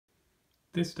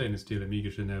This stainless steel Amiga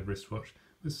Genève wristwatch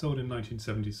was sold in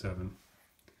 1977.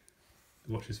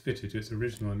 The watch is fitted to its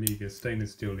original Amiga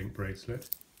stainless steel link bracelet,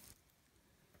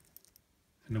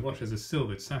 and the watch has a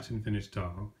silvered satin finished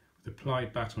dial with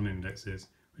applied baton indexes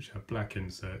which have black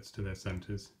inserts to their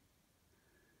centres.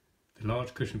 The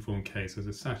large cushion formed case has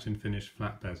a satin finished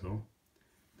flat bezel,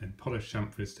 then polished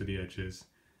chamfers to the edges,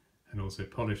 and also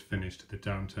polished finish to the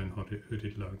downturned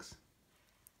hooded lugs.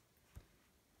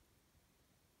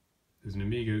 There's an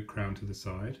Amiga crown to the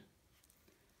side,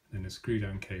 and then a screw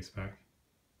down case back.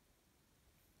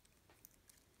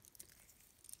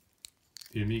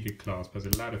 The Amiga clasp has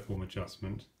a ladder form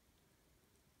adjustment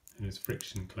and is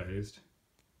friction closed.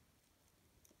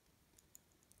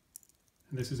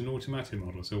 And this is an automatic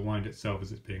model, so it will wind itself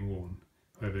as it's being worn.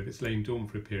 However, if it's laying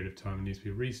dormant for a period of time and needs to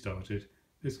be restarted,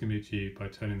 this can be achieved by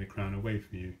turning the crown away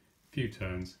from you a few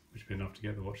turns, which will be enough to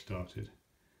get the watch started.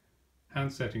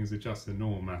 Hand setting is adjusted in the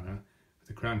normal manner, but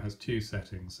the crown has two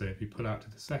settings, so if you pull out to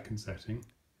the second setting,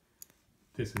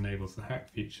 this enables the hack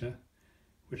feature,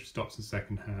 which stops the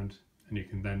second hand, and you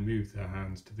can then move the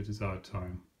hands to the desired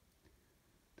time.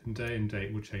 The day and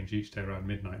date will change each day around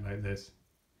midnight like this,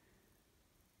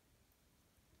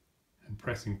 and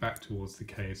pressing back towards the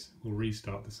case will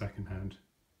restart the second hand.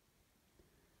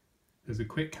 There's a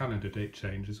quick calendar date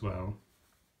change as well,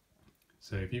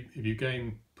 so if you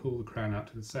again pull the crown out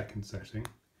to the second setting,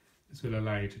 this will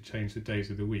allow you to change the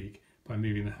days of the week by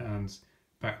moving the hands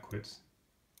backwards.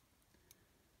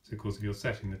 So of course if you're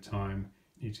setting the time,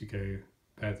 you need to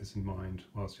bear this in mind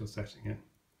whilst you're setting it.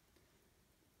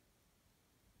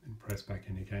 Then press back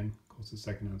in again, of course the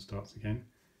second hand starts again.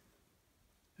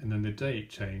 And then the date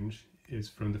change is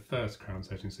from the first crown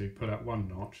setting, so you put out one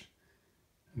notch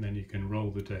and then you can roll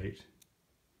the date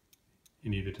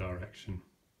in either direction.